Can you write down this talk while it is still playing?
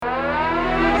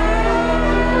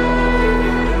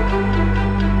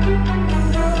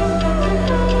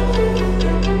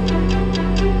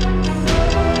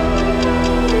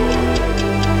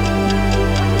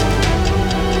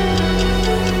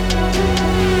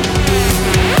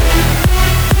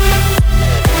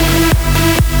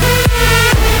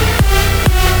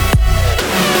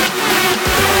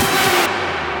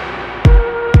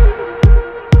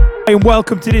And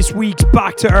welcome to this week's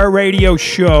Back to Our Radio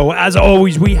show. As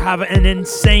always, we have an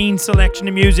insane selection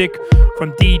of music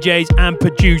from DJs and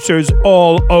producers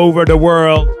all over the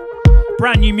world.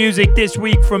 Brand new music this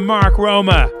week from Mark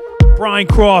Roma, Brian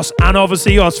Cross, and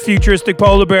obviously us, Futuristic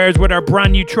Polar Bears, with our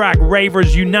brand new track,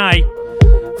 Ravers Unite.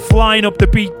 Flying up the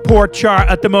Beatport chart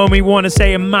at the moment. We want to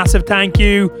say a massive thank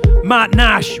you. Matt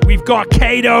Nash, we've got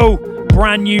Kato,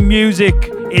 brand new music.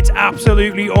 It's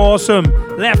absolutely awesome.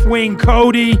 Left Wing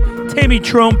Cody, Timmy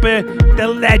Trumpet, the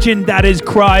legend that is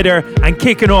Kreider, and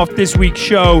kicking off this week's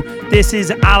show, this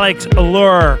is Alex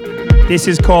Allure. This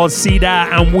is called See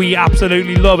That, and we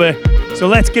absolutely love it. So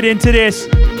let's get into this.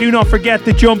 Do not forget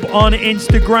to jump on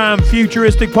Instagram,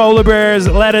 Futuristic Polar Bears.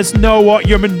 Let us know what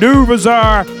your maneuvers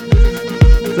are.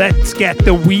 Let's get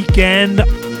the weekend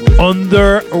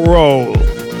under roll.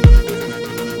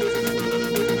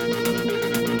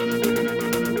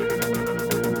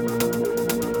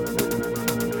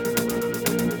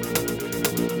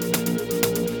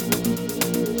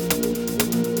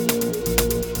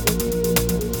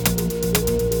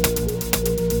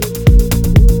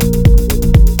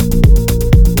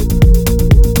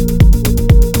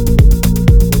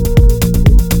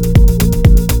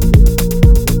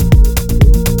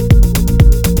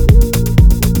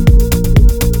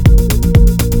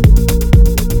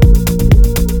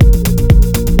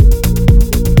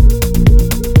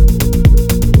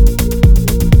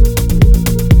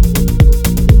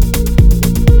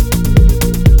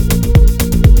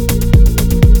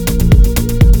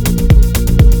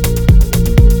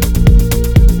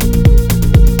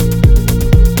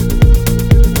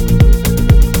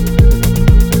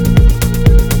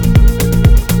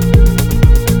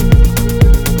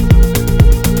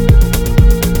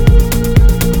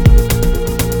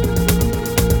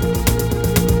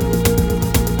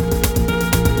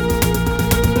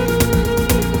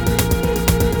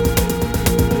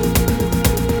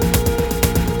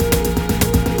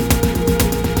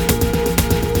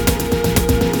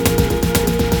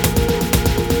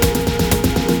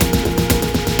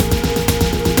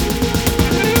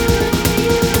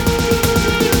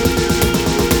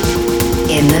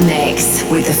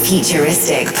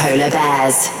 Futuristic Polar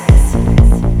Bears.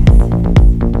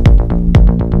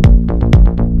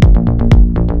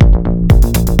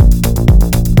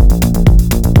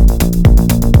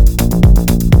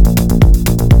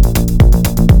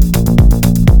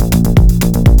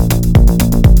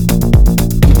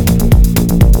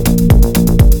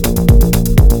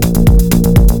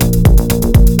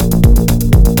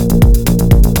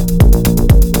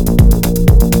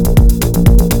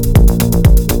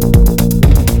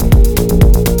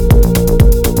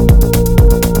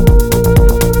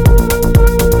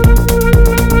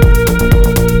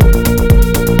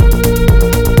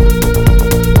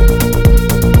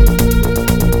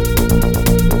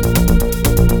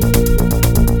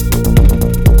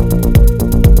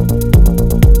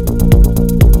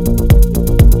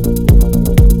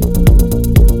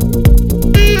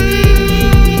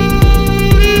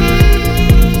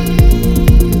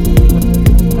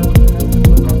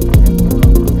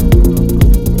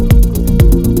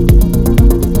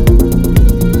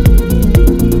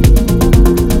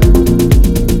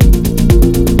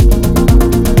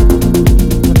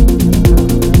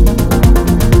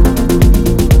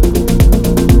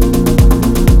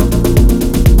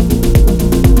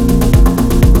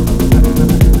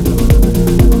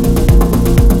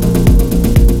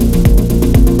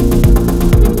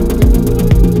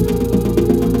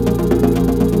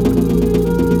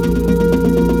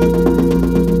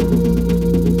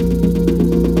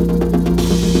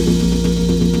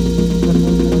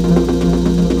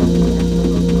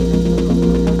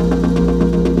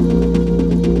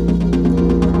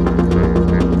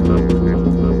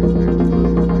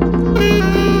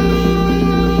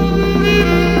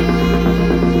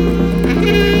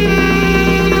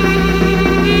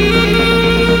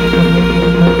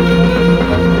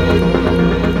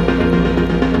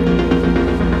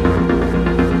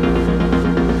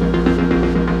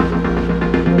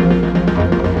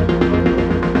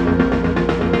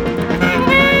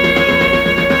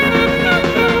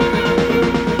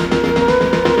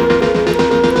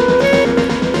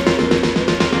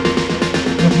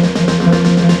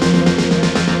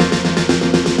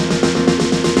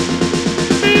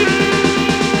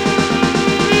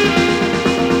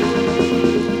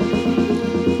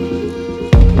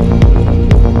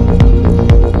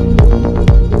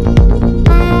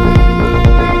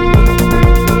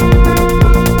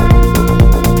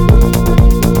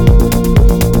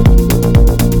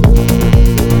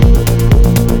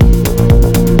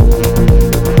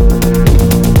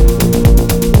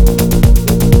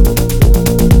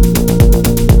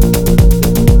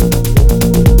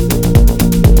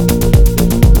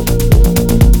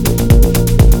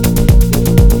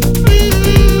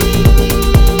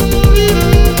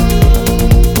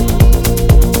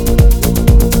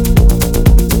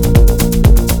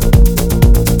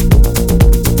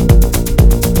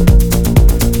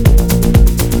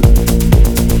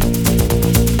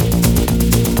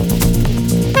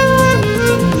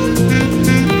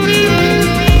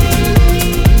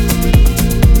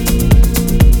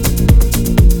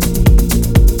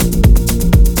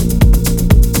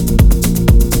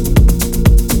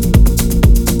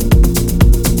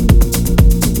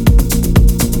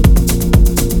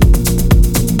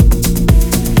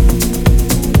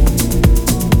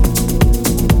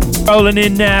 Rolling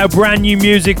in now, brand new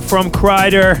music from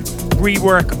Kreider,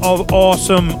 rework of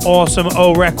awesome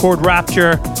O record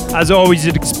Rapture. As always,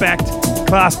 you'd expect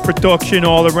class production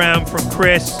all around from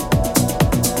Chris.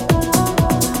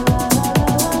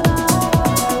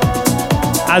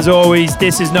 As always,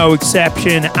 this is no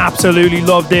exception. Absolutely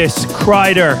love this.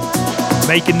 Kreider,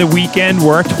 making the weekend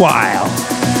worthwhile.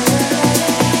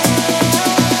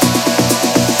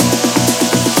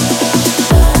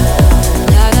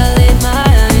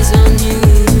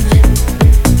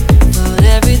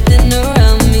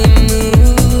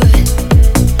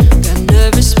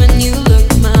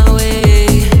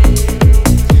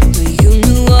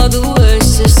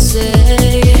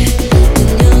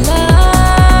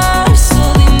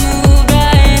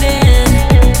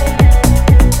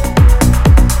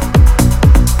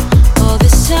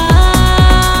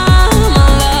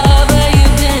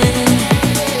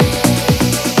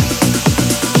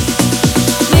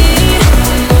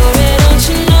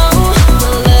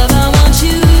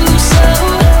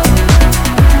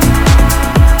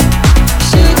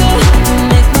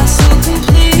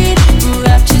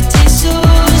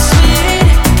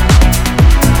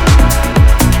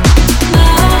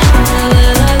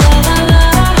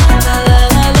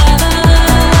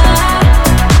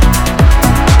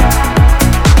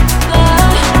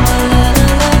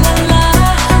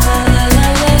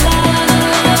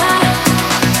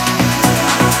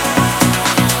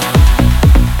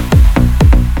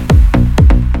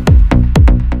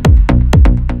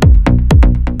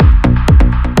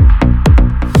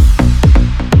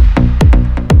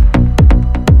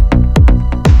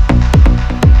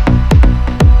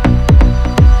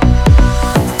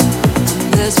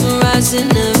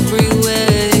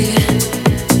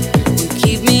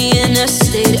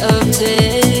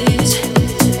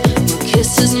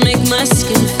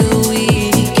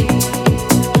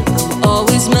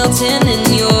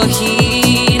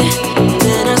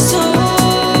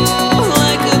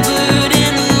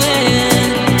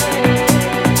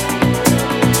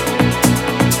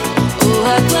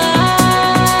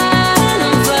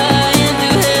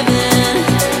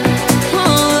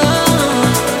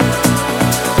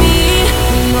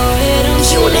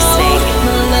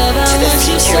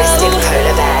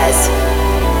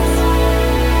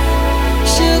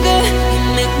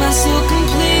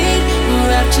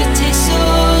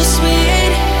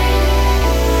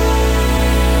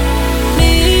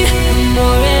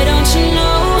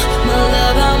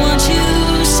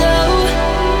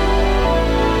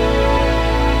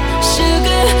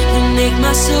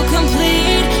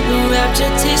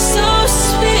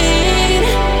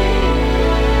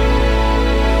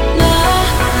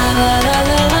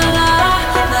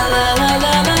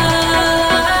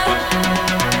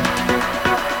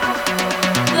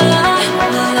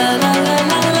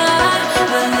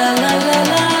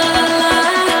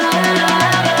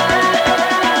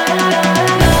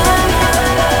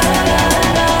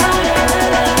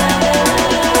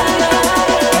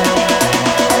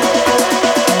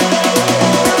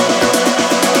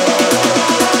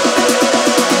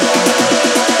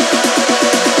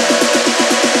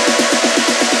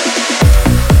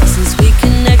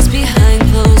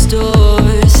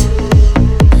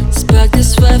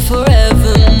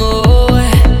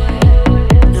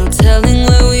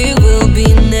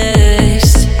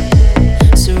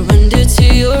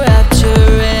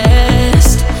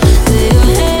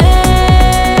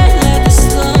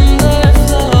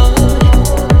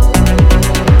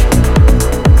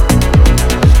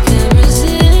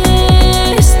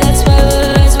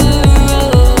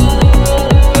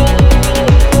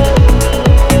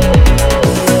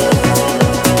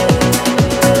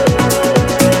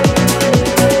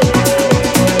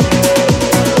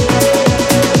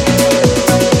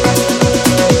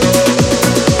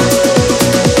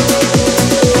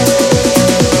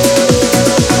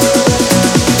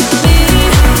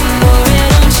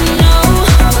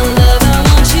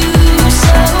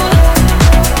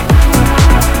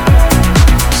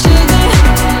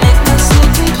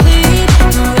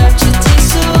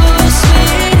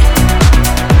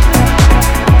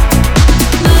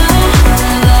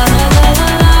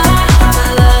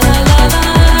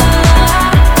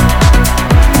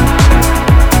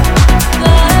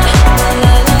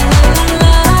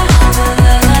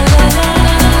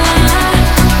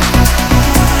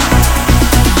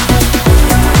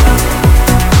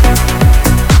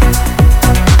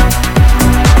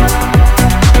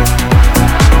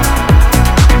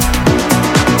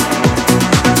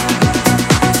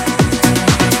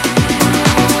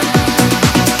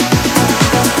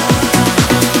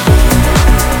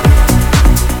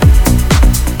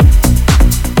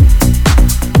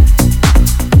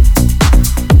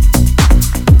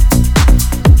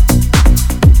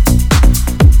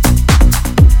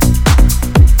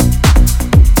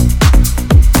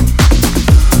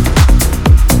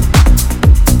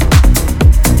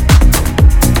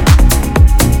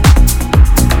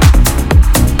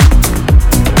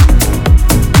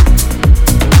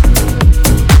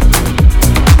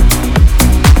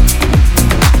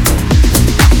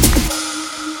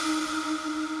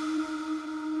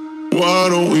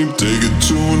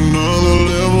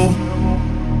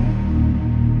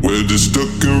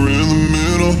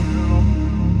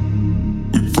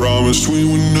 promised we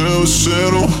would never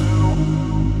settle.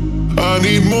 I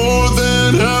need more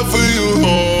than half of your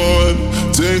heart.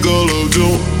 Take our love to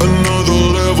another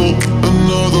level,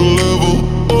 another level.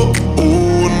 Oh,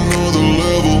 oh, another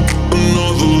level,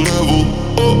 another level.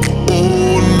 Oh,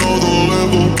 oh, another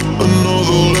level,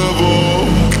 another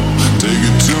level. Take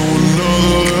it to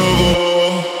another level.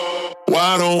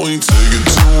 Why don't we take it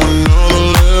to another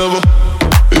level?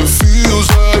 It feels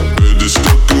like we're just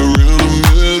stuck here in the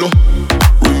middle.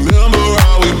 Remember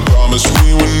how we promised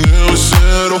we would never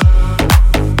settle.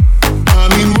 I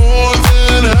need more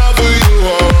than half of your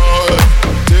heart.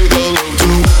 Take a love to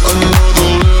another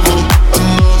level,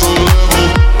 another level.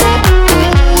 Oh,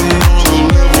 oh, another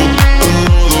level,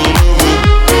 another level.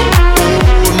 Oh, oh,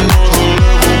 another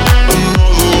level,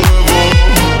 another level.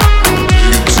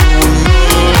 Take it to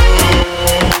another level.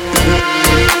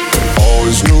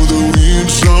 Always knew that we had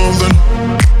something.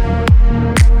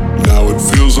 Now it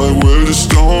feels like we're just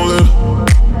stalling.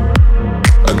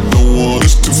 I don't want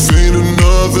us to fade to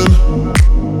nothing.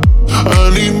 I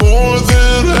need more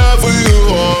than half of your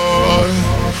heart.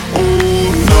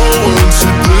 Oh, no one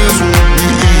said this won't be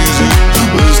easy.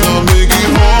 Let's not make it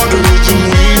harder than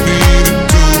we need it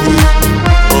to be.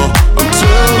 I'm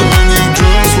telling you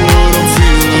just what I'm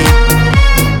feeling.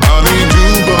 I need you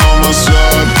by my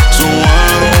side. So why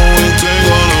don't we take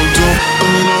on up to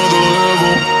another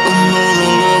level,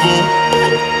 another level. Oh,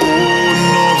 oh,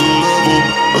 another level,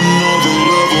 another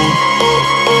level. Oh,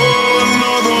 oh,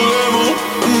 another level,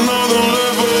 another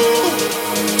level.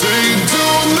 Take it to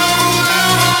another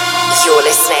level. You're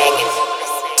listening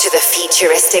to the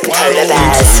Futuristic Why Polar don't we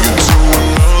Bears. take it to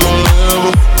another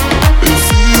level? It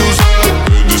feels like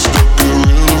we're just stuck here in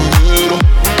the middle.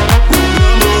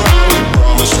 Remember how we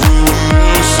promised we would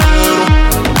never settle.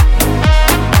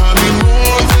 I need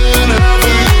more than half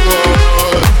of your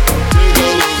heart. Take a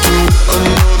love to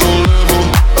another level,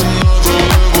 another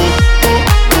level. Oh,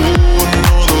 oh, another level, another level. Oh, oh,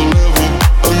 another level,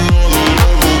 another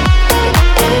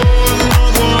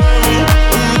level.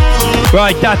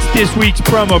 Right, that's this week's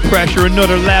promo pressure,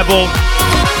 another level.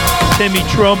 Timmy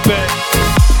Trumpet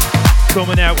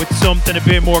coming out with something a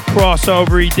bit more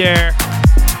crossovery there.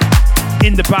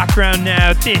 In the background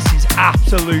now, this is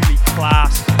absolutely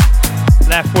class.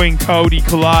 Left Wing Cody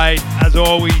Collide, as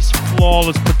always,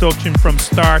 flawless production from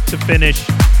start to finish.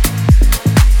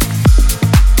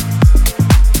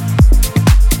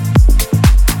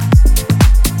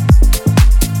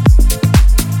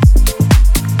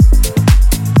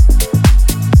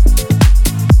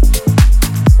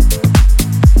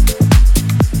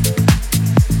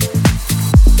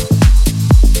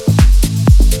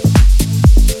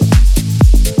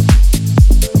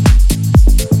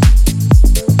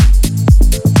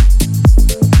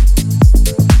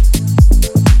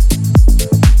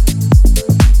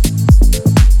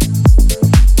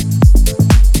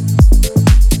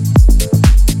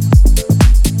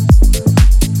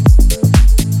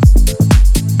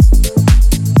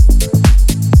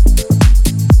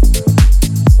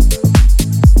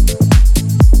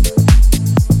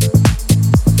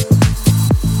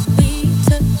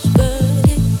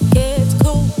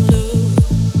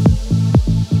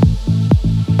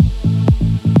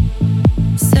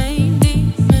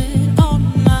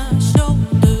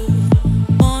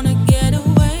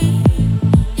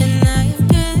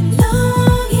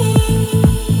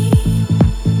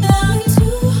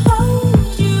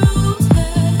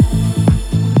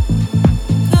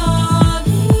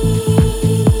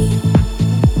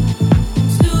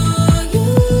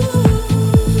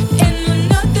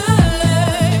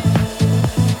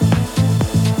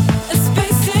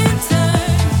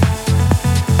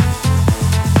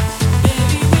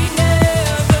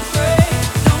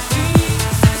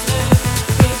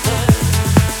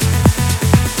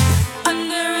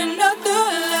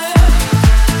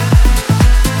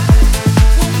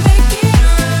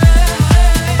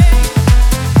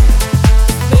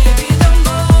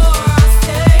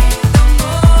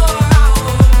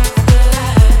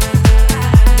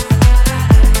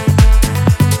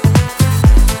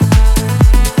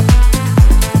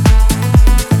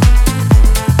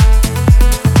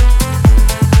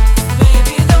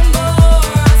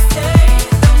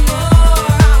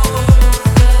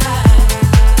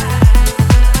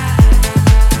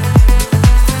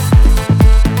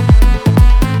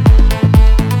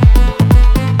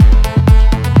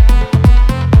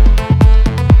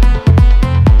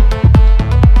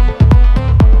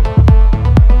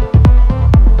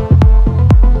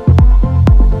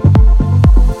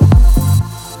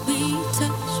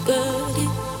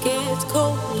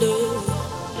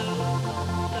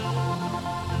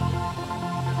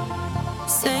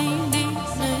 Same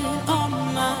demon on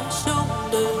my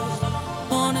shoulder.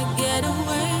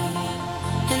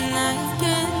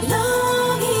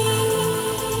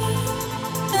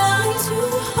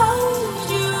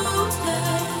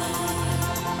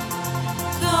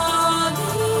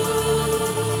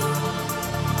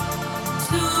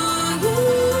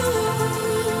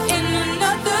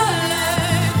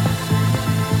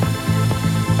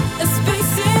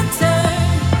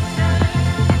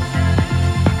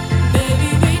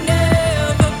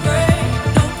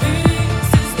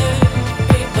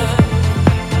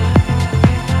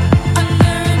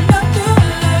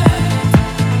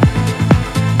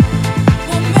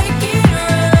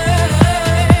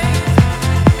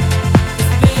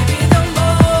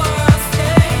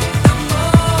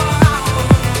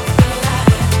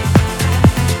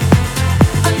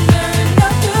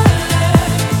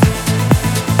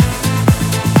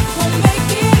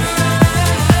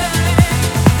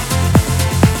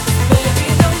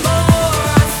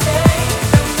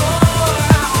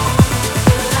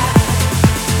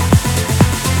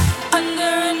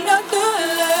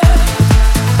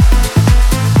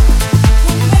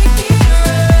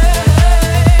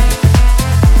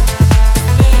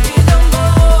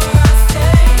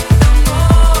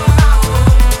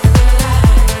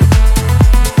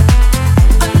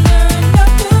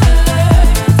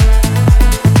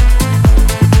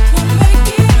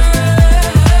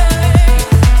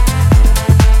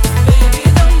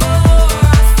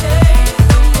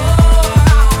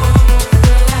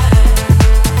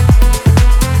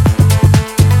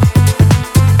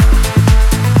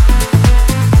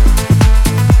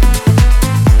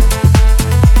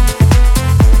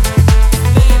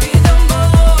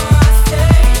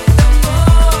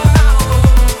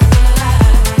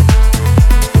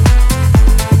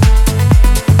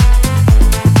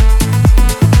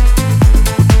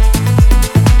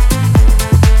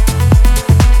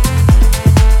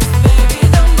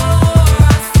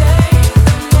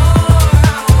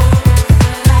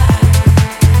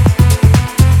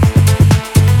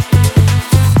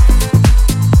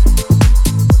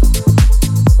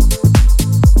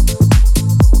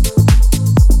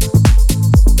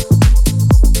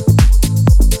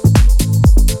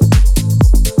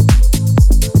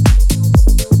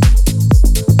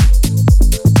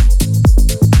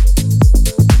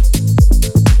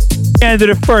 End of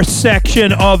the first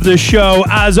section of the show.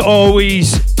 As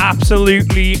always,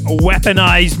 absolutely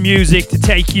weaponized music to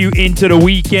take you into the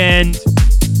weekend.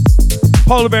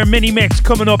 Polar Bear mini mix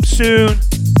coming up soon.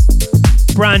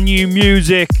 Brand new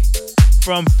music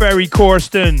from Ferry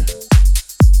Corsten,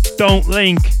 Don't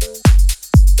Link,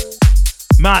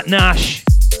 Matt Nash.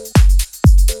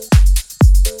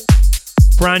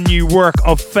 Brand new work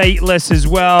of Fateless as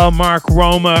well, Mark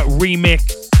Roma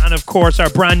remix, and of course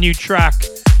our brand new track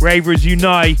Ravers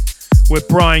Unite with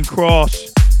Brian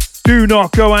Cross. Do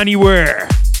not go anywhere.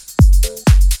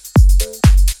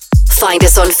 Find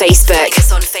us on Facebook.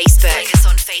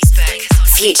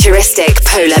 Futuristic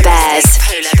Polar Bears.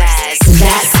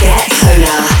 Let's get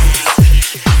polar.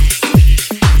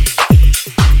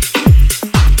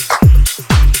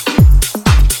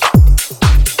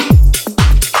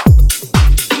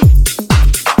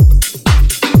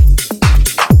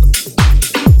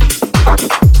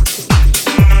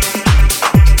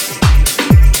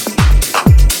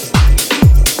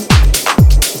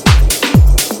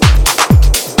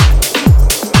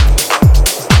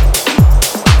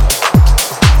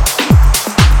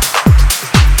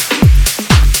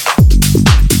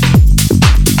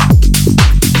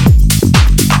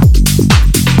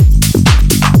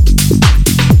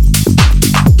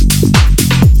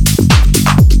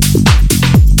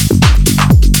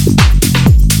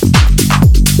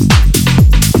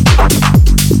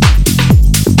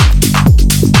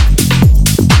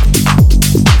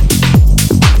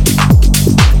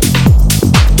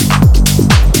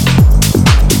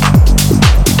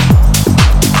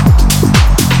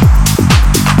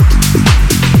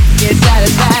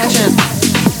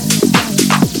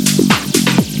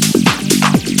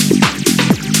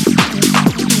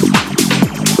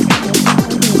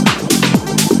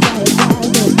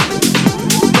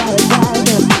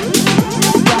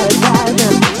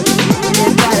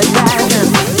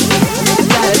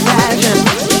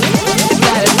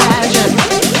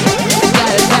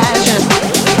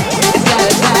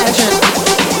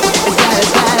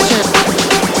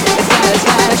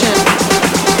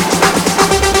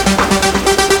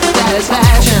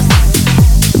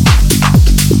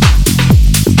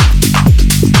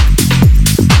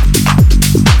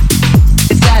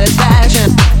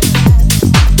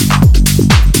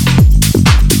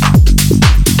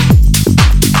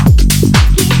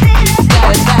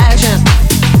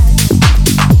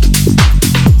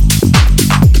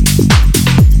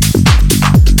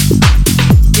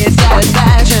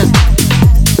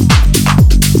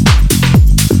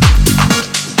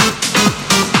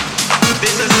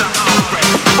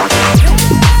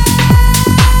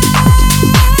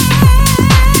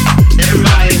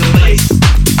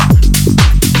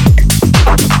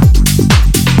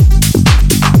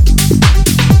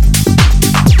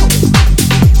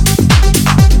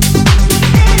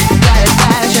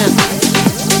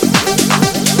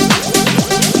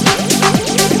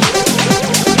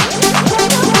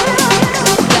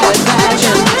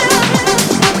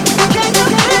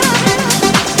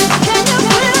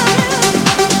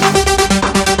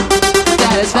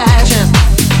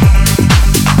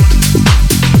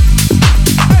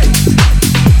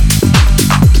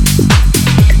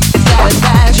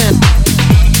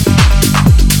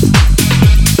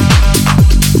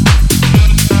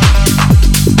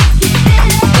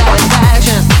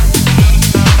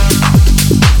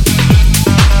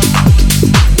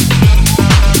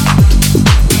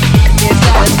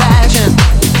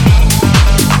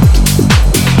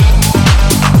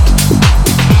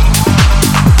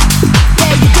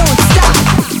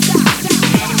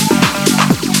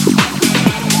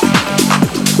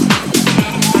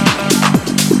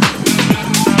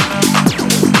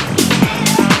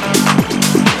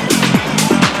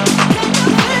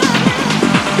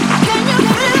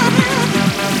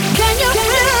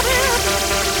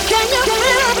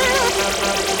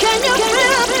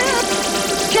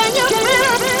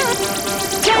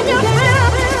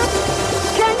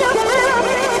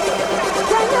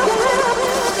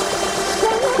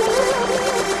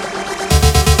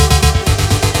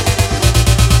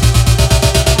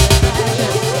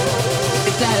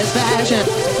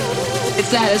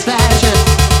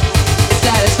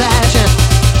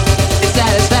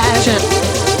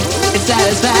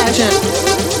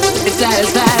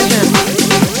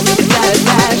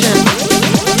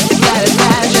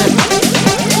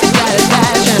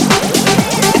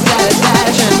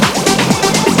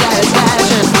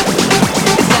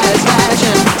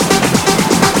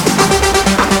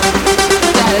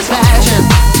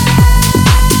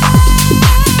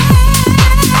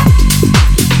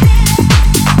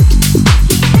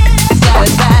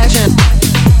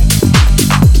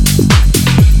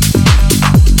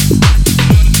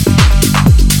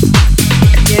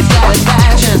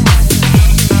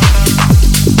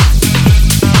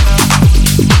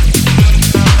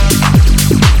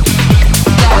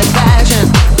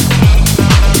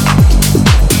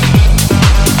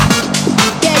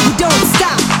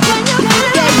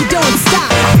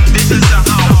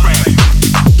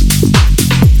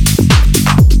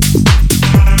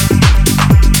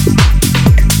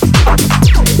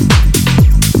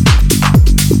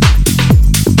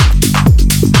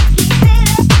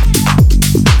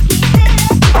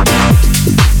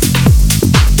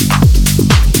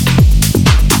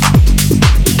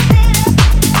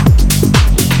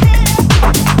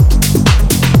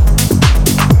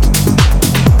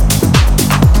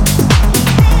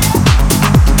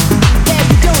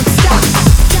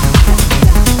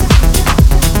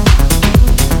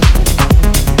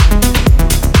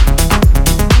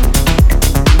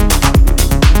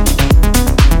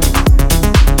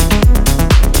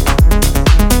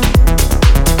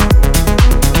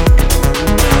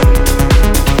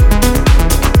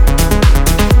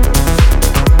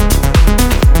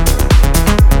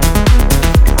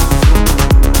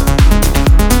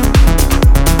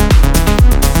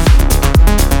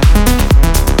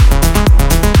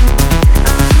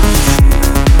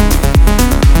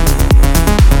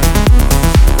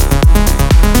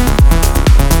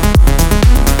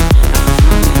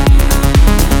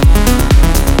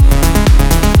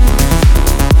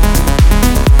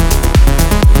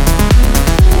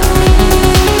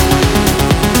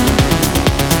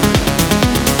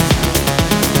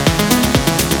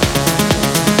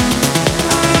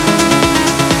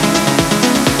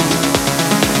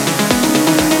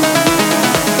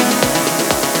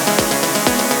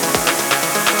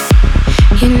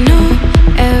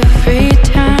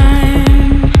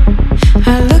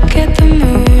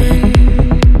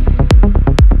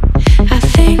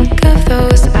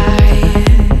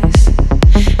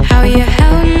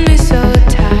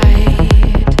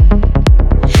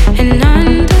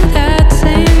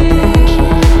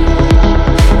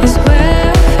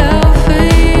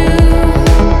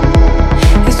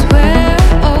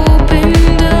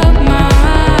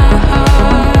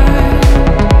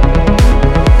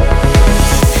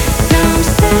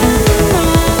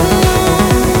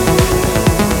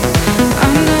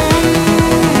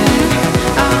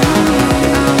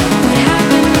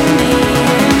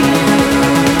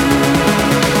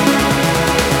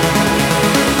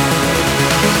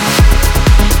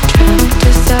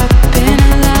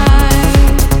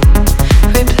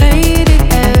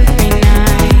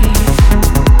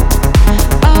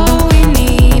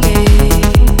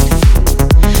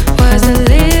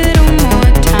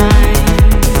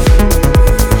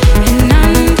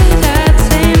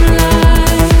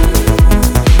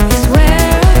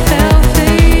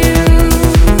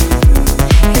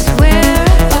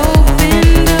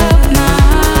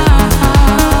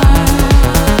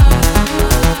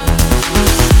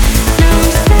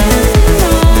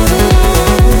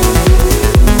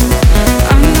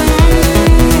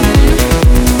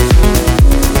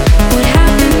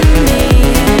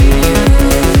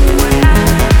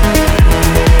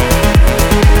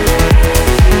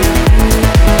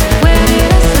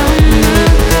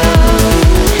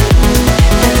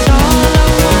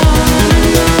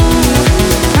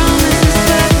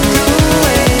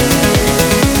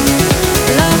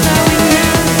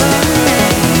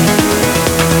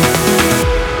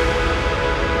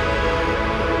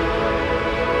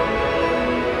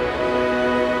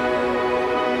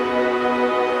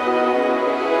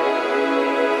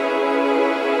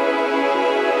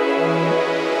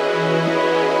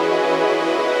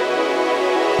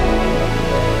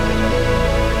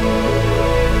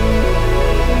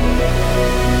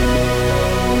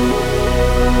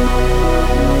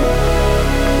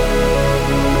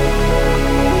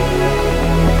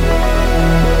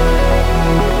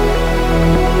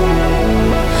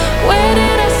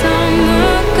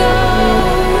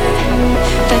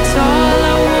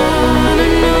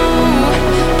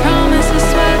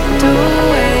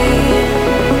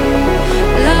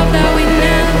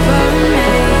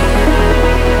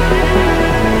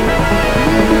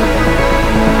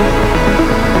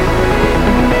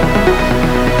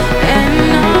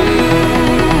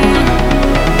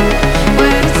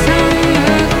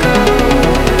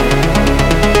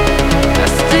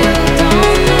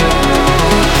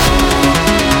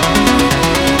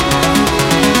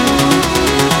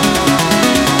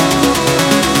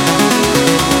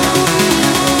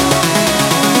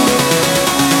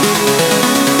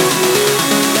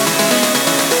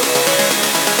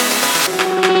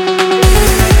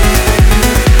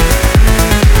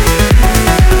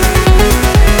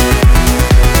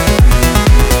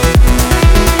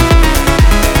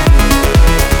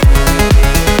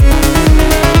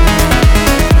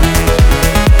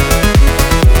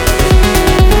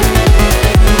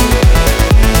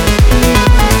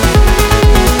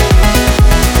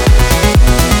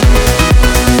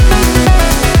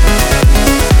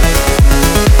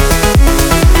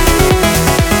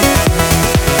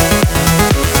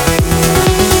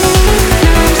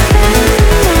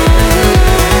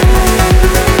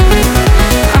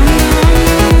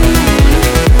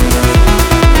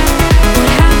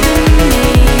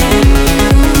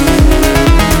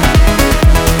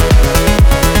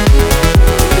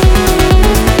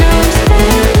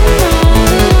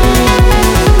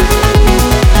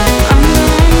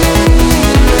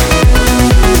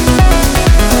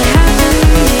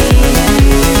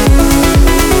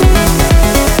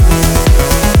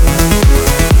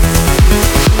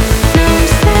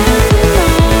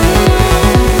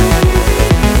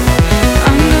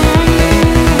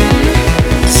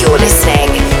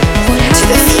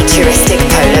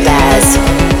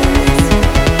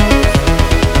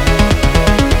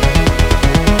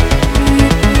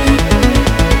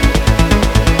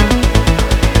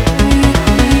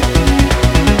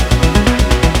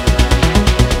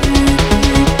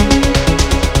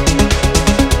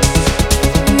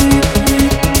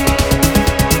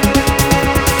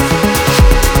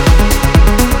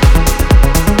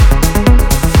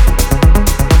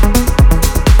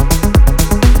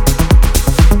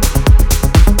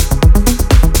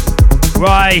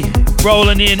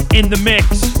 rolling in the mix.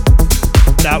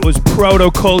 That was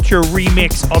Protoculture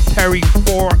remix of Terry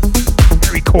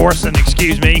Corson,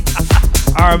 excuse me.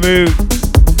 Our move,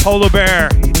 Polar Bear,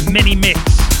 mini mix.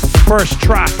 First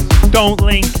track, Don't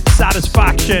Link,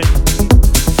 Satisfaction.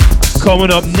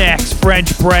 Coming up next,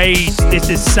 French Braids. This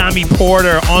is Sammy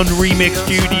Porter on remix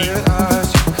duty.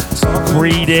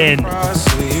 Breathe in.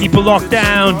 Keep it locked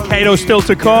down. Kato still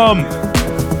to come.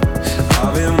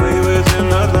 I've been way within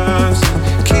the lines,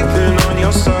 keeping on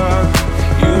your side.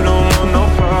 You don't want no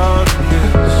part of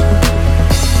this.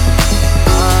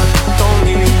 I don't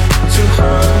need to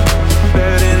hide,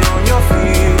 betting on your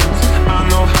feet. I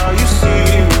know how you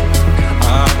see me.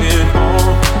 I've been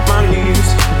on my knees.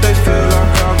 They feel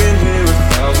like I've been here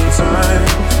 1,000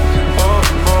 times. Oh,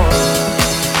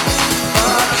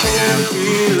 I can't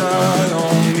rely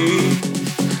on me,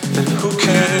 and who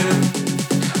can?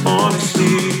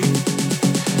 Honestly,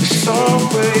 it's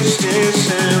always this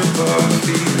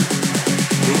sympathy.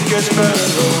 It gets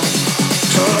better,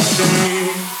 trusting me.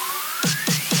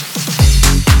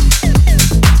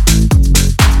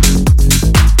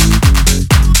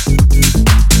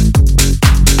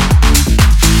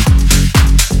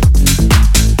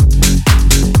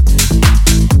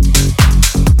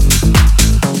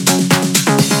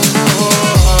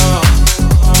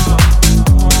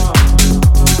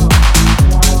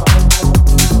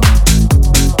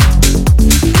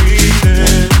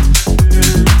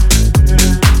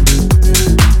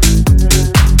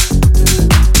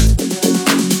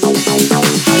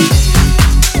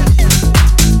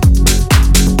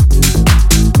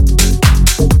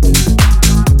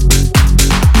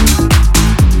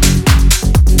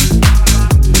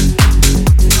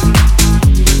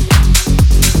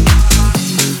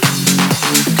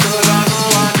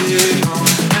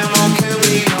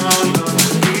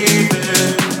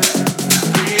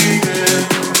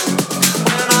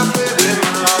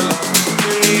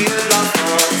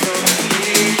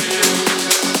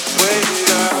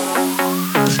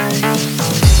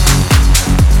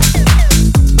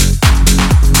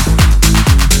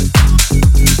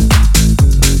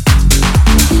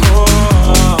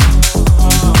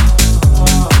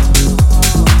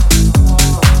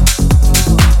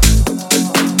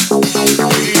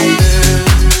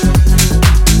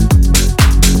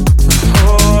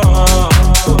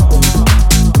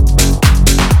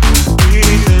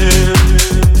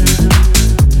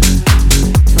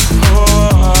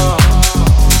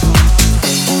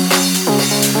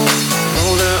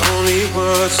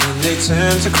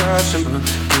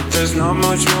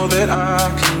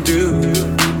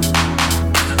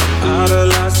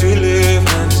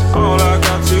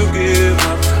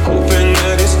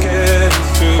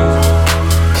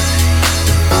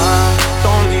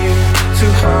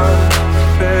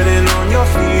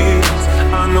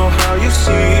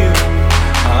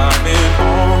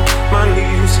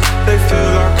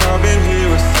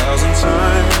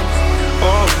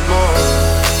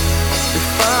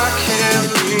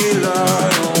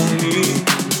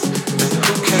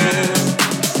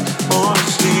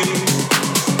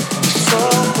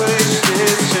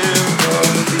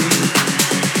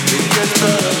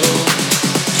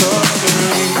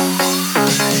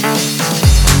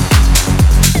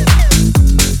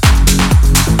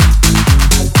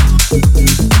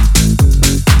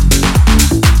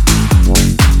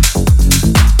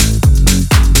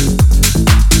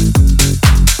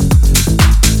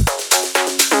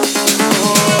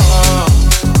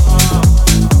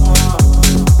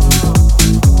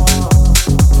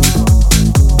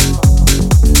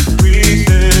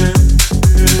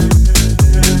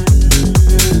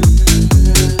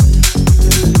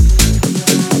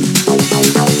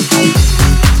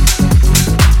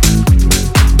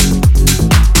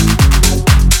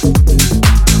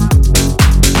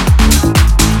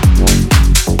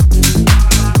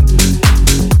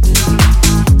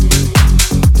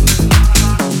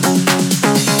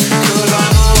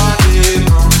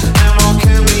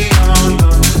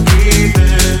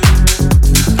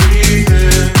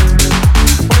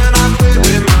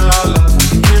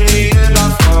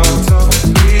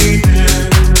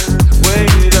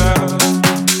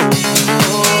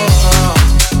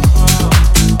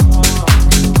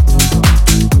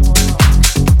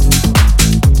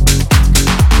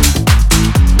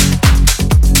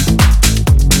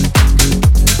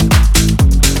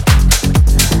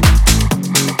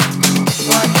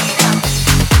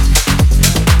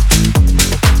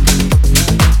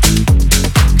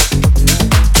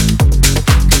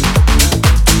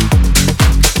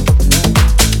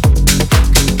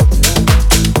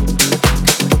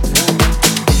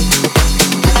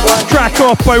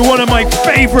 Up by one of my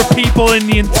favorite people in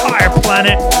the entire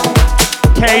planet.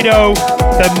 Kato,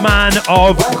 the man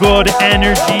of good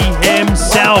energy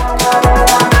himself.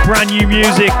 Brand new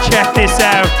music, check this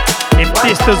out. If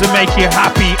this doesn't make you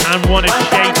happy and want to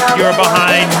shake your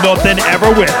behind, nothing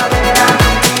ever will.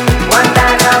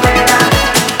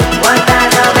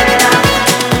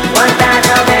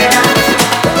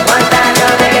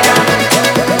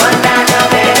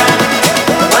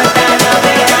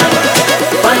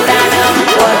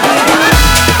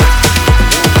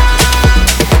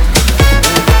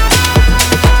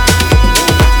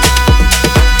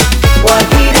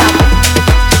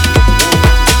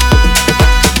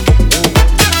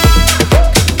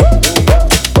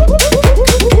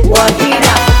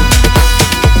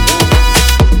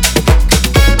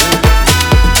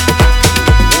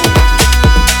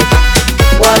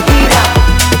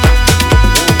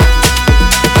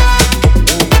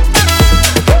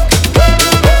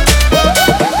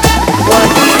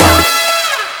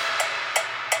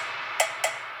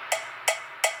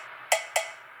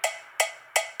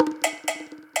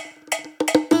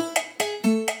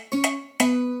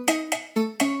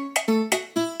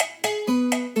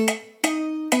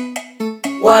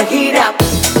 Work it up.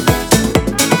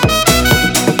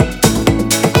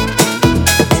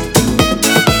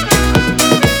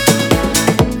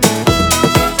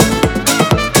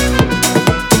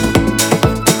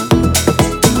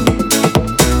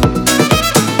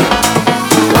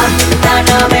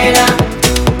 Guantanamera,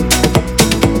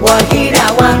 work it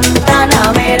up,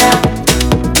 Guantanamera,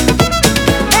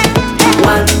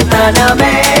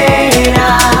 Guantanamera,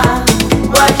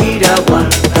 work it up,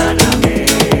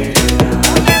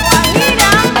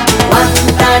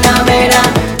 Guantanamera,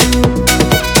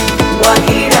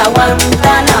 Guajira,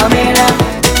 Guantanamera,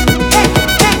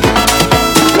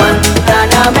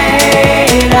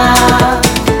 Guantanamera,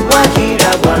 Guajira,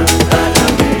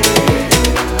 Guantanamera,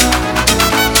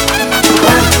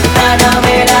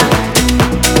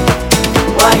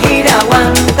 Guajira,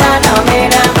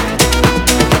 Guantanamera,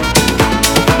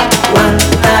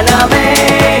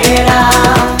 Guantanamera,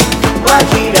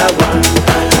 Guajira,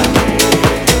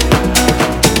 Guantanamera,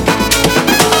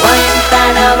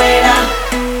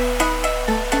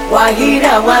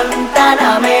 Guajira,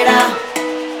 Guantanamera,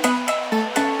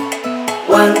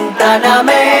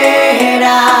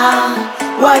 Guantanamera,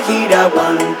 Guajira,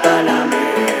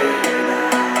 Guantanamera,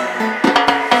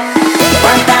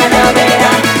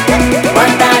 Guantanamera,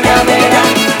 Guantanamera,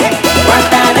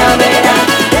 Guantanamera,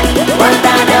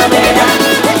 Guantanamera,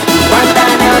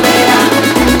 Guantanamera,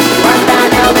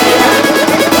 Guantanamera,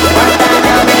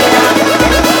 Guantanamera,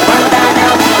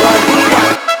 Guantanamera.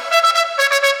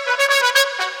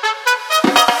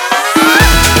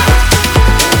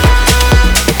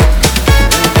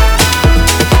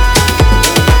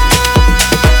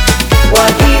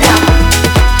 Guajira,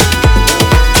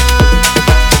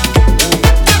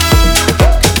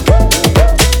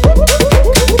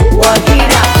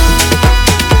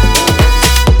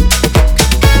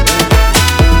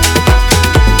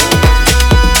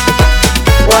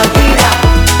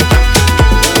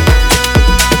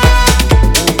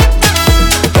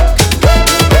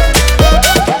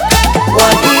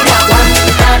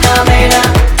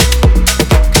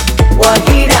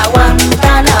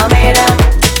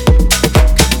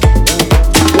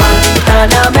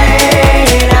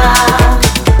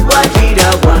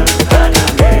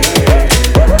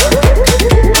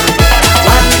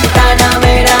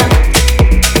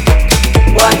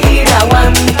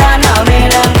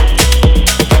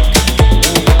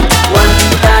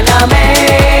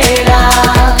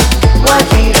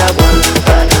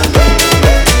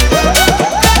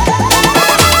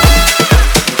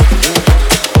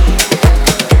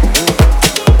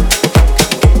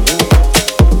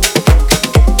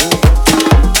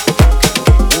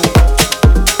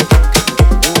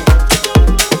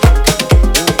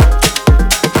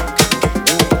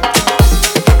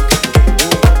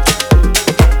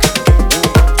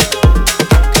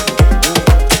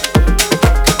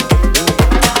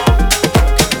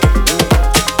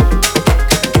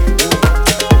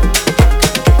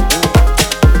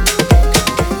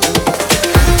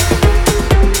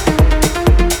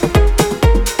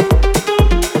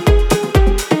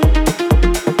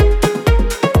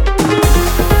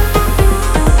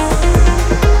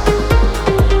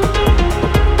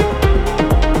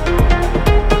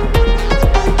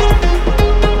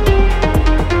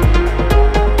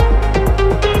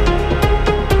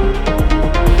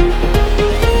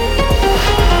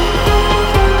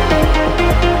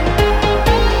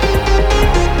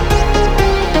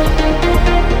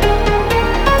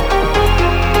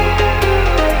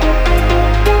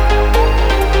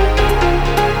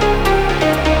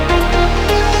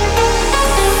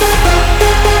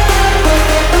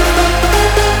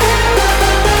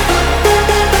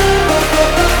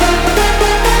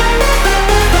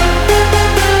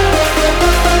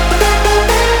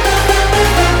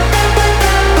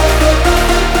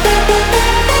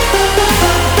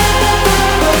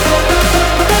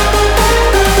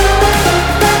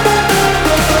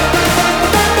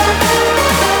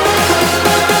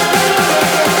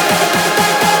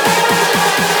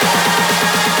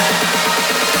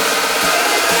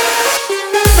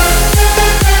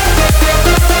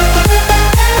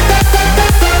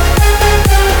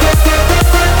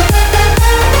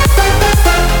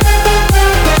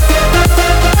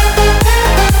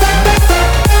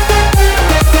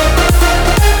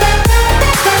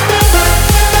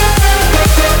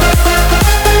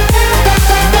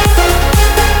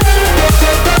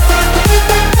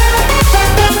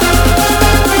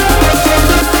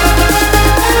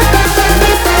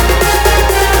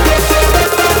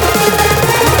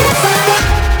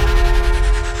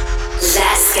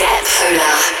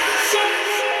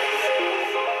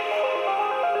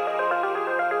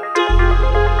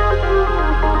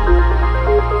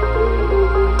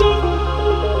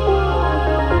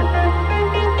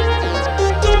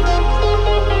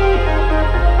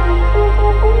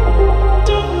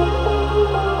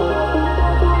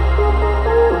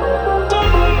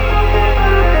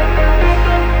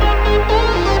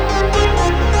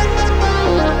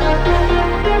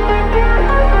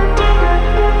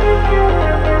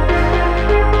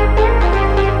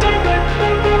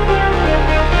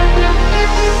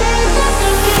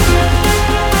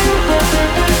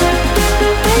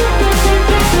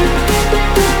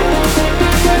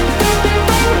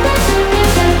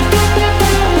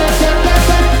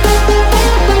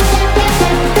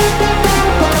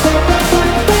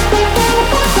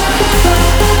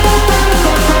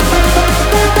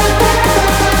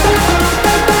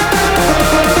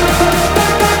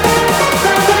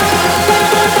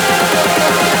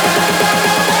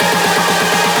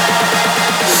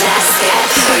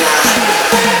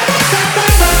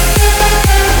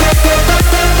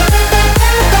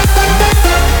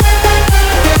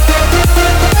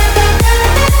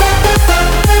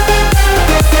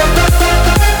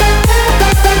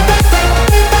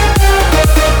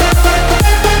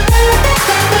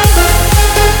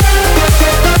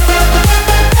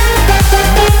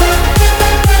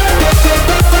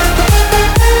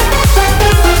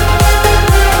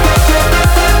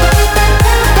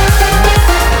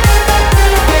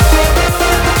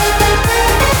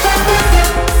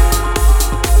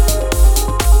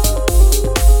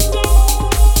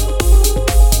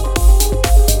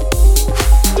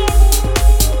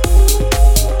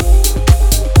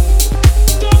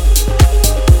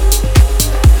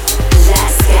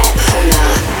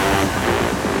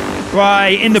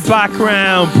 Right, in the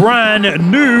background,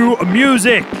 brand new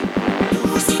music. We've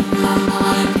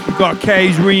got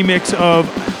Kay's remix of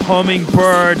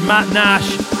Hummingbird, Matt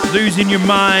Nash, Losing Your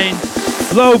Mind,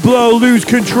 Low Blow, Lose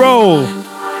Control.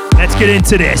 Let's get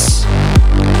into this.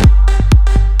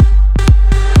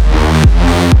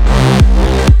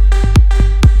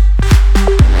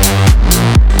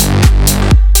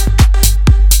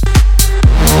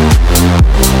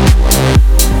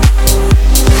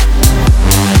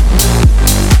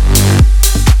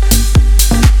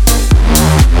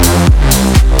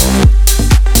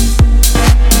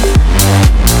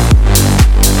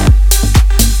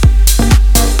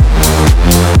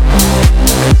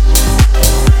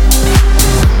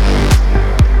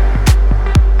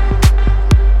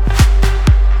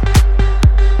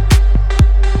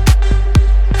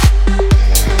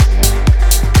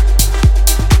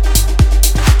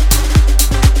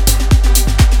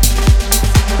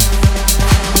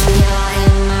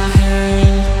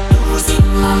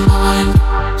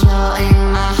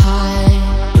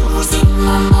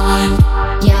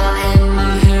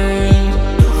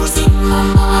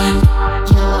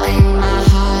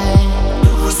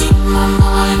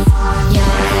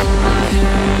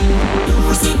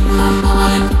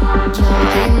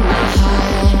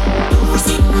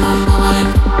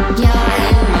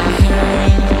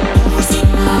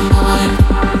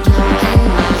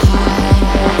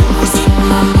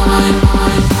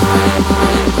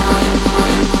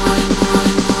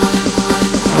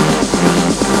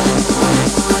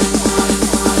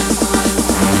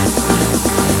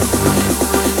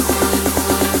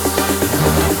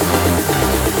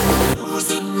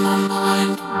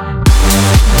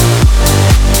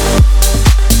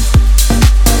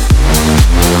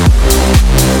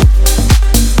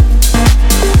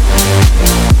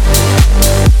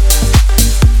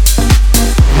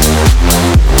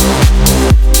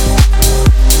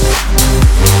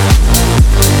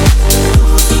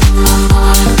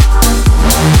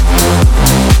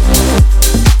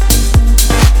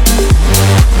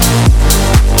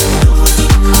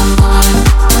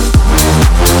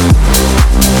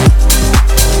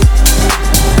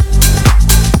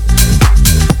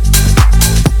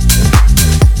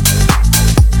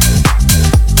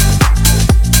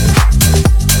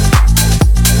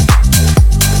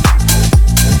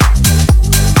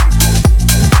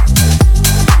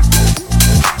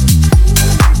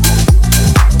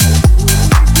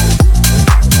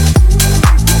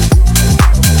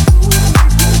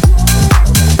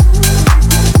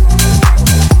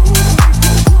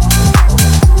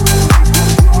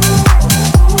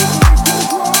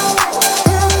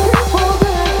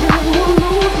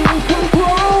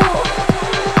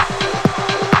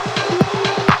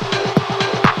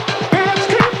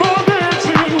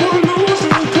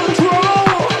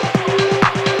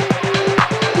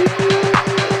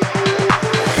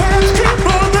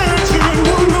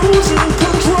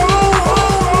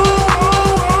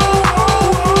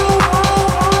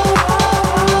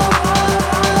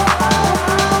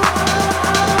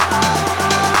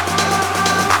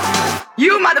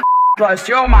 Lost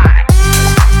your mind.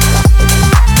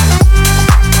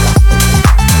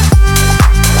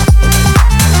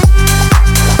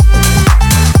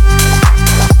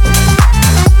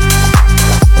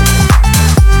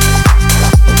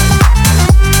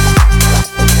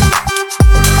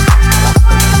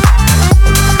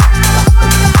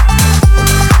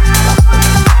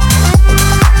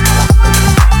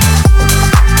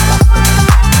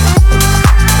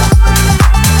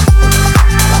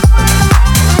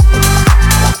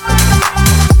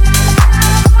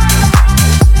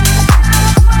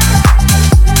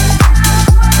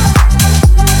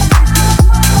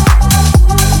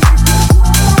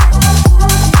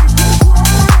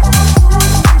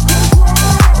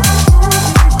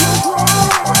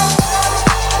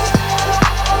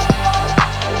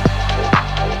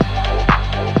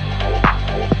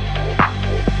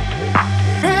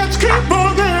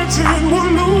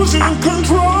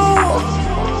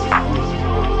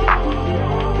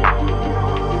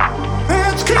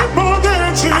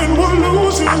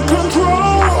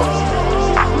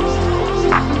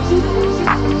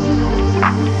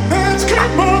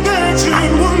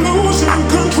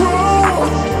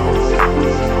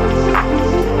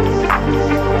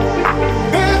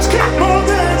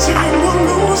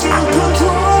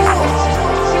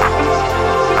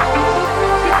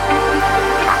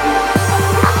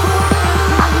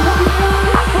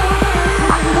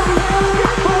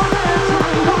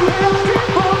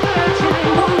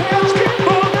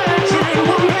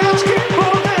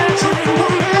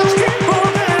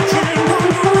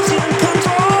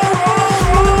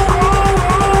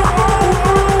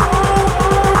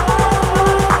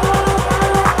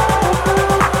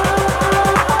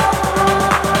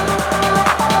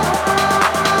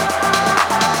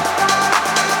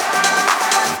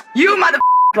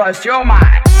 plus your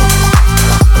mind.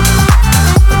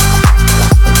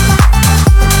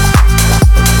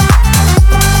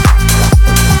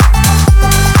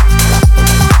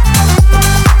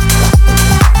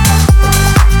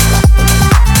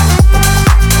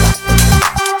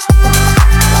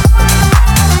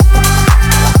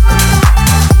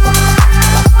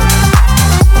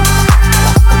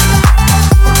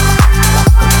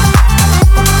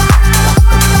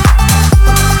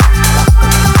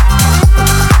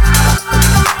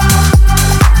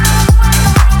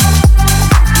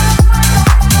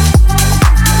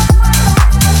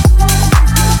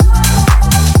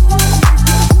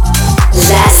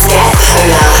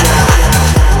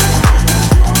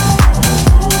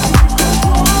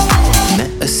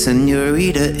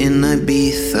 Senorita in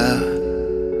Ibiza,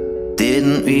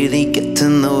 didn't really get to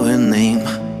know her name,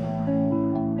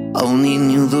 only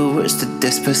knew the words to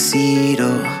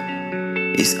Despacito.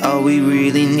 It's all we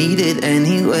really needed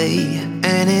anyway.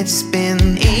 And it's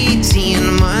been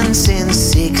 18 months and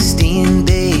 16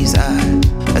 days.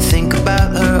 I think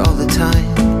about her all the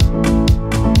time.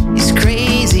 It's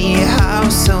crazy how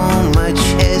so much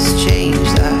has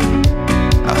changed.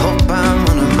 I hope I'm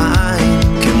on her mind.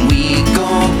 Can we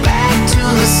go back to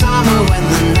the summer when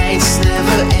the nights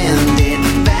never ended?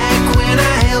 Back when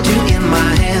I held you in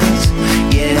my hands.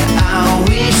 Yeah, I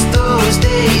wish those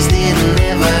days didn't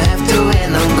ever have to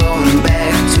end. I'm going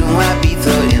back to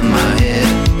Ibiza in my head.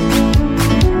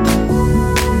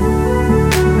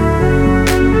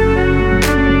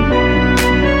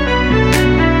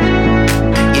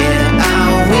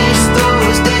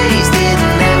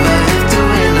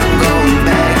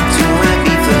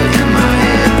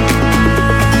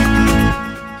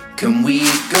 Can we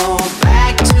go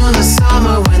back to the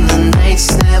summer when the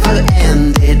nights never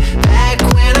ended? Back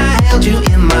when I held you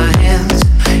in my hands.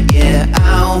 Yeah,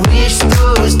 I wish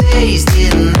those days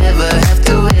didn't ever have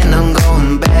to end. I'm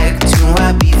going back to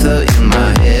Ibiza in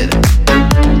my head.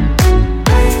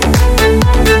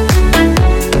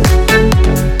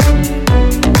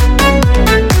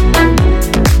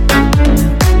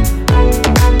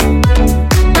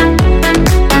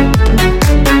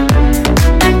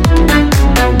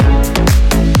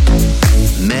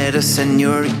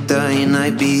 Senorita in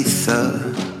Ibiza.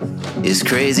 It's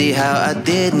crazy how I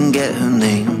didn't get her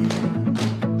name.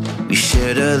 We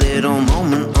shared a little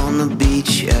moment on the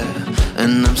beach, yeah,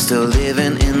 and I'm still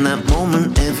living in that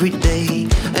moment every day.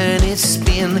 And it's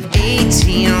been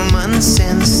 18 months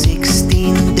and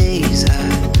 16 days.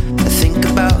 I think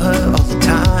about her all the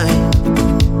time.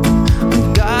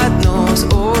 God knows,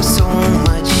 oh, so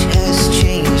much has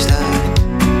changed. I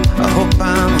hope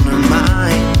I'm on her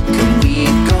mind. Can we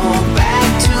go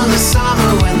back to the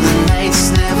summer when the nights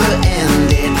never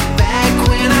ended? Back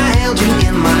when I held you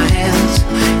in my hands.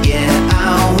 Yeah, I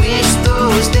wish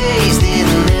those days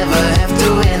didn't ever have to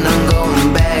end. I'm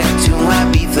going back to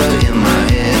Ibiza in my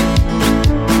head.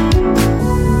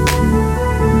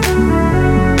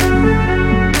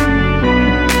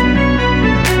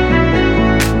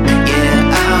 Yeah,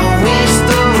 I wish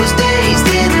those days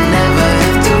didn't ever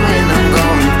have to end. I'm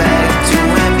going back to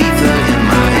Ibiza in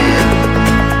my head.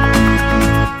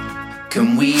 Can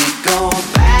we go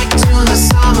back to the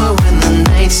summer when the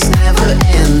nights never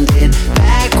ended?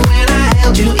 Back when I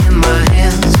held you in my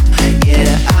hands.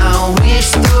 Yeah, I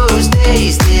wish those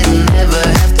days didn't ever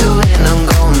have to end. I'm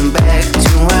going back to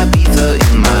Ibiza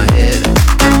in my head.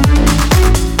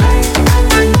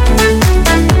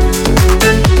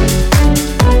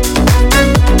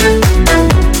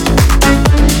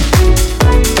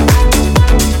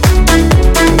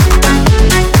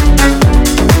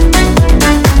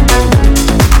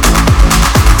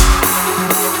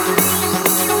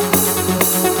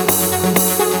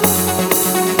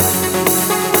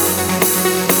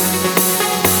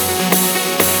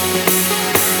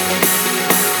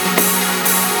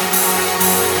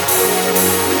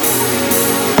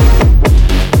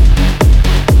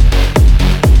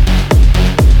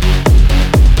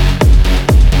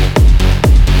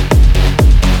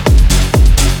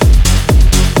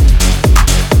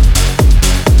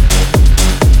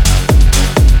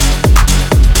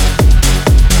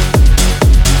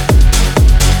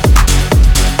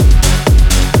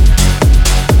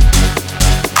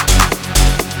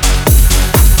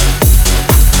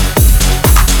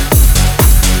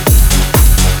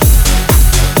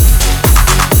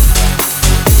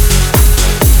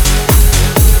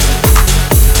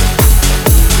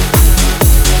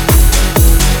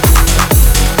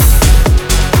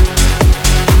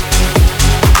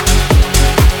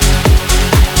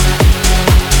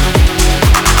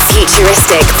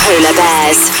 Futuristic polar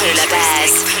bears. Polar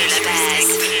bears. Polar bears.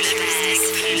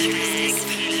 Polar bears.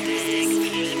 Polar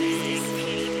bears.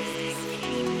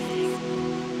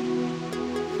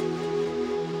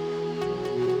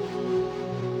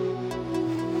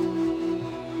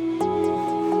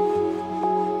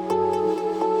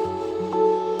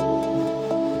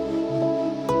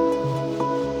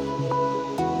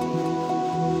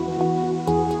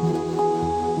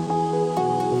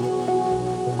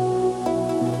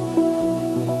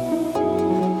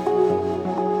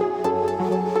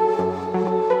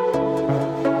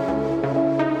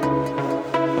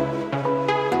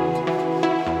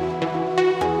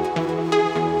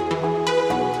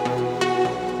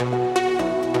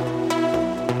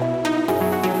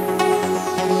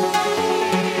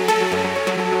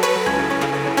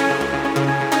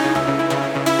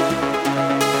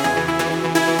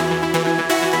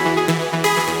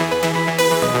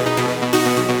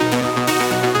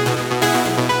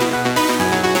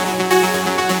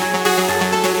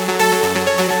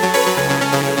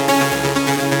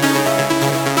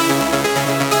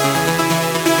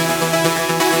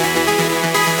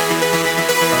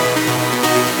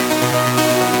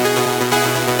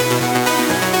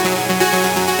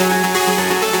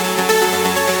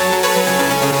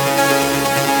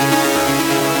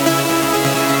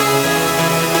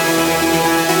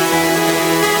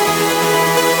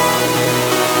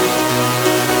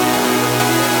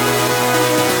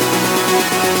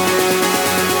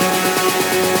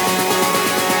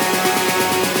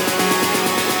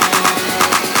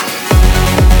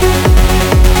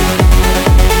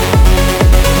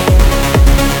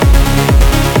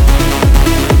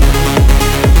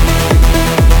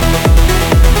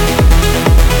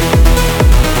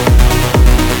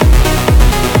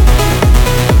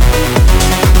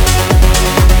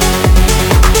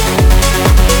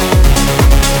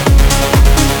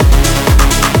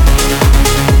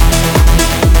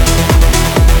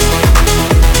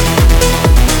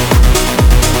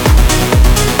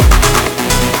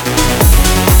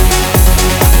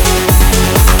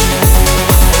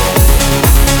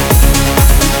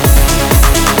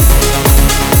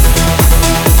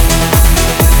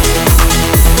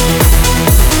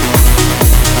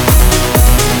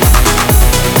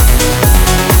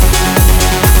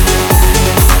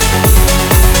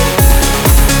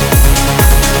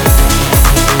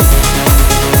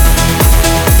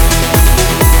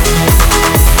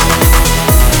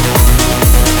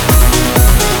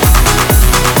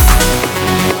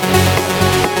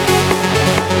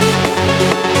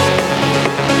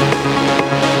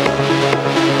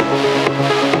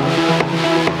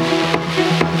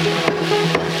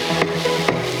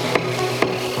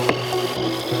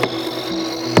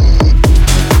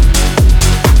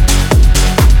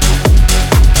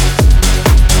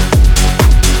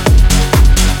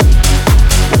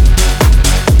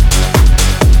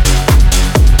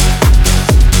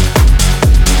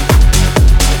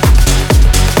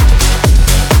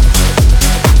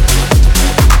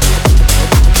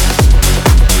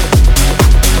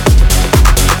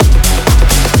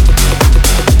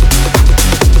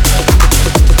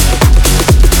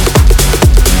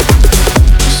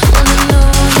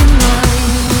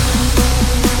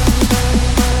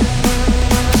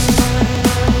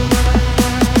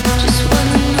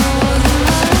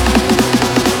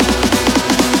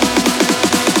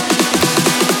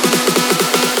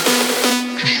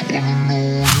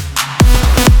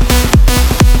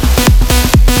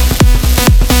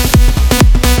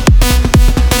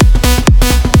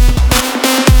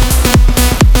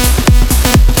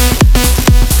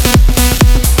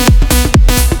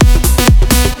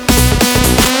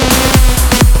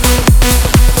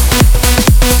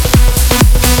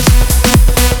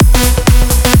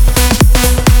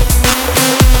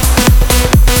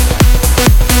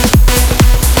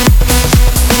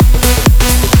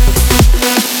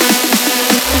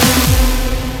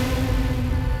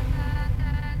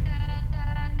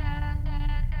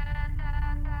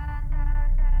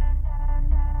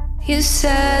 You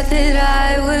said that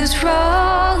I was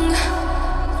wrong,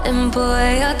 and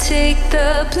boy, I'll take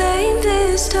the blame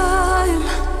this time.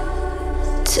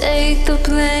 Take the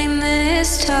blame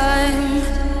this time.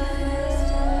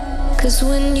 'Cause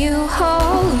when you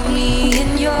hold me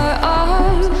in your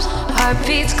arms, heart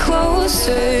beats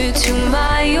closer to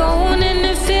my own, and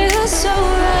it feels so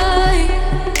right.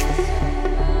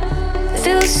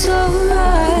 Feels so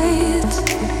right.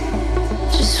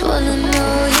 Just wanna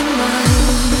know you're mine.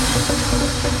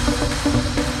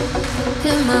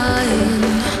 You're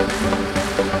mine.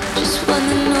 Just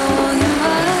wanna know you're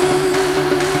mine.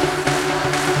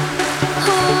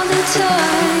 All the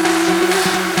time.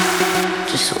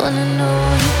 Just wanna know.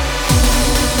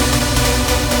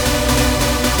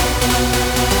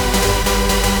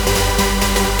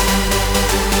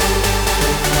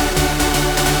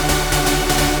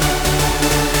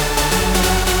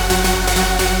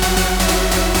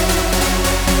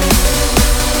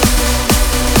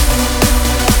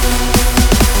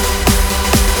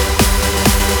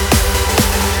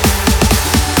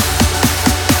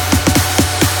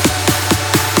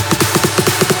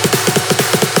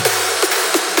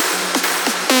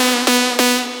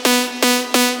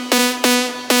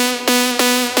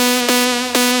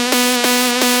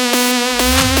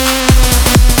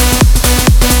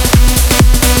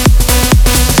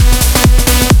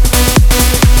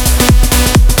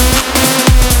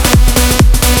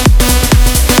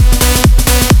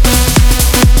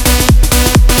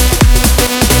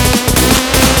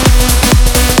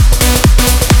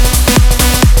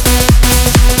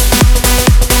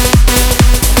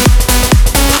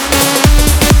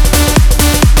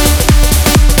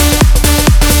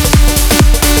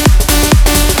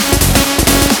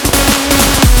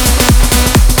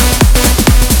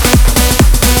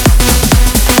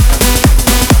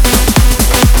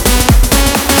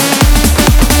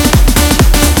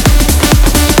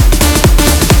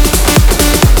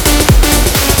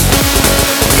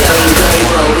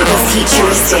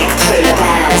 Futuristic polar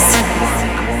bears.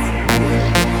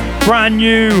 Brand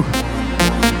new.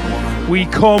 We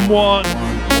Come One.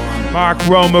 Mark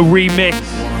Roma remix.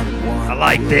 I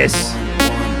like this.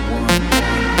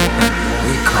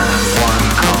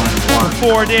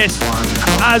 Before this,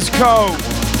 Asco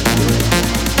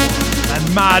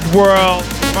and Mad World,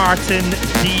 Martin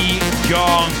D.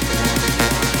 Jong.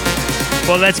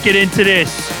 But let's get into this.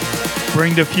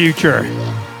 Bring the future.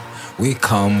 We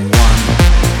come one.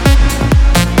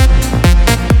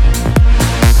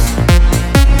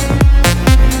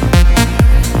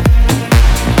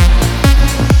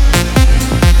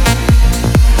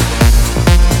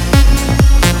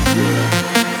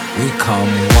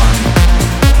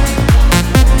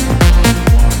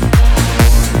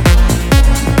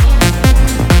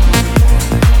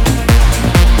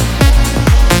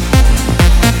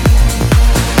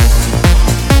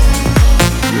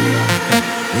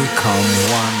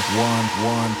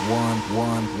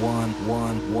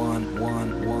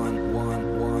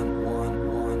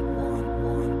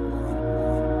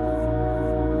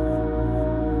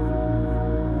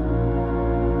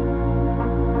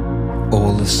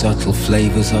 All the subtle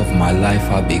flavors of my life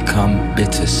are become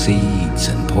bitter seeds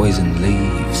and poison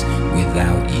leaves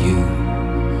without you.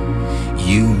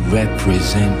 You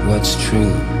represent what's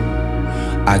true.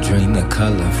 I drain the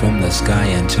color from the sky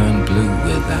and turn blue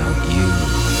without you.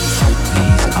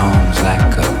 These arms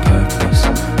lack a purpose,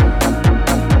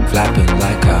 flapping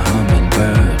like a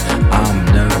hummingbird. I'm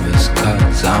nervous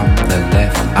 'cause I'm the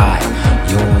left eye,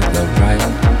 you're the right.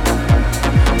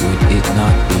 Would it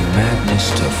not be madness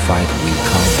to fight? We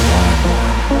come one.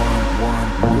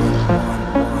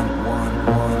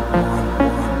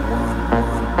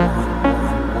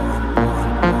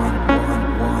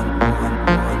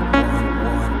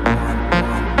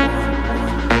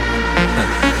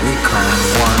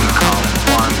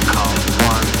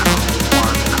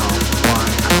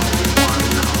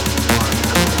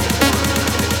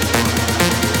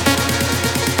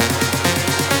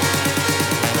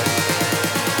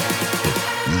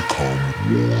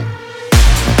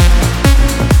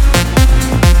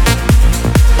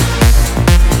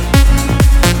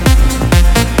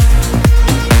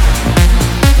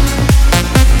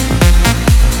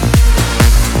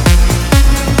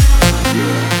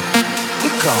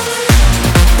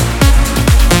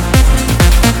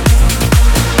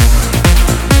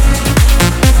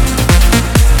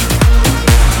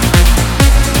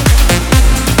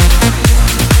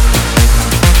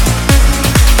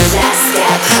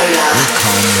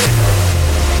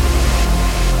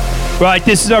 Right,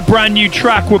 this is our brand new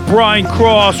track with Brian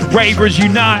Cross, Ravers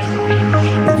Unite.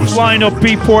 It was flying up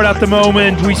Beatport at the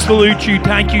moment. We salute you.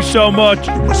 Thank you so much.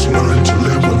 We must learn to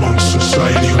live amongst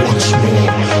society once more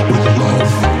with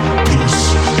love,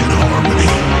 peace, and harmony.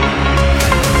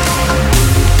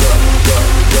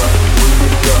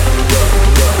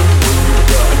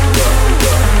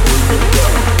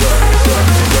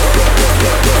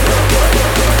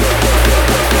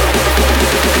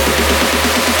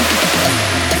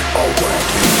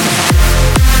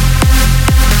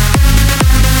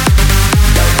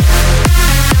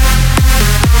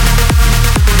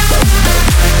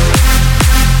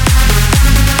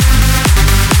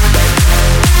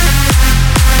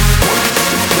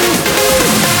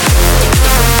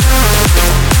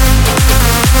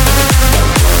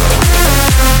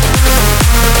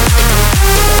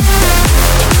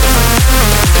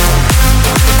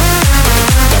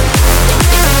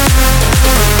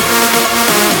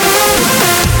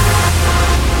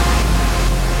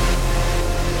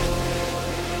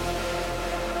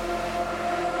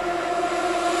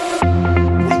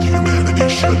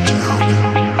 Shut down.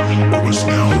 We must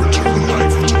now return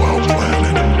life to our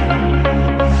planet.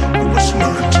 We must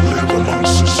learn to live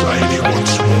amongst society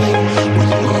once more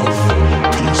with love,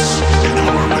 peace, and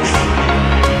harmony.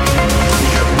 We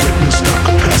have witnessed our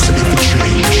capacity for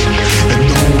change, and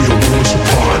though we are worlds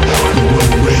apart, we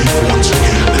will rave once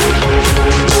again.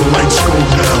 As the lights go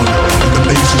down and the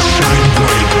lasers shine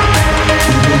bright,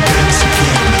 we will dance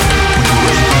again when the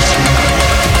rave is here.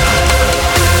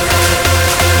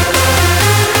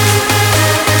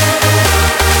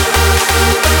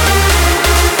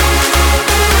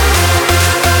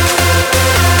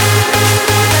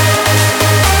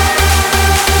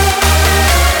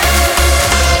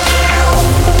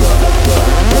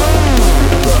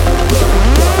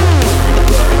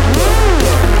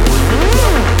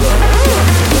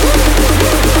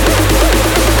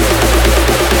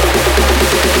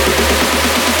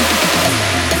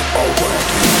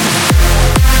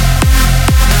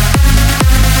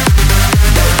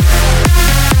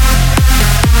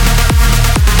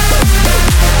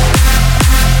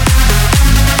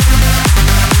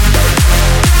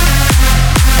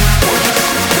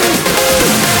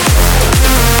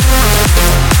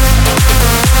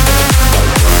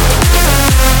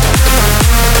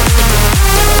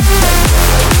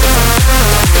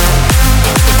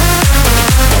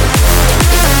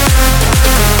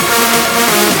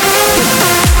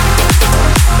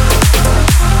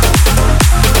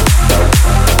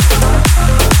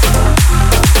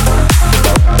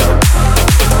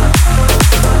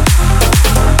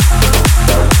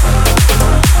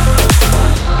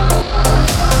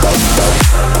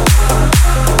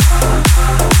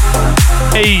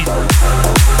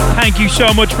 Thank you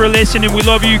so much for listening. We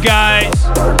love you guys.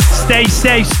 Stay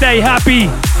safe, stay happy,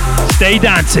 stay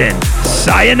dancing.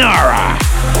 Sayonara.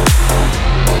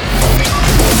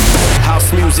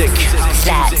 House music.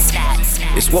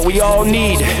 It's what we all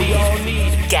need.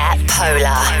 Get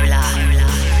polar.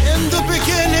 In the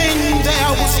beginning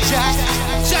there was Jack.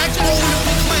 Jack owned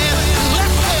the clan.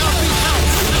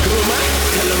 Let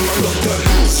there be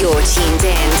house. You're tuned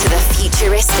in to the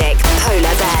futuristic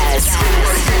Polar Bears.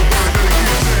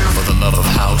 For the love of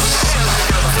house,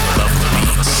 for the love of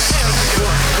beats.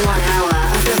 1 hour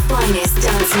of the finest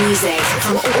dance music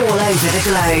from all over the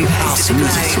globe. House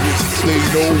music. They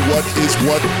know what is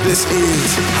what. This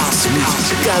is house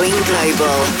music. Going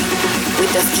global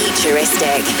with the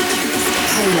futuristic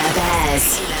Polar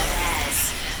Bears.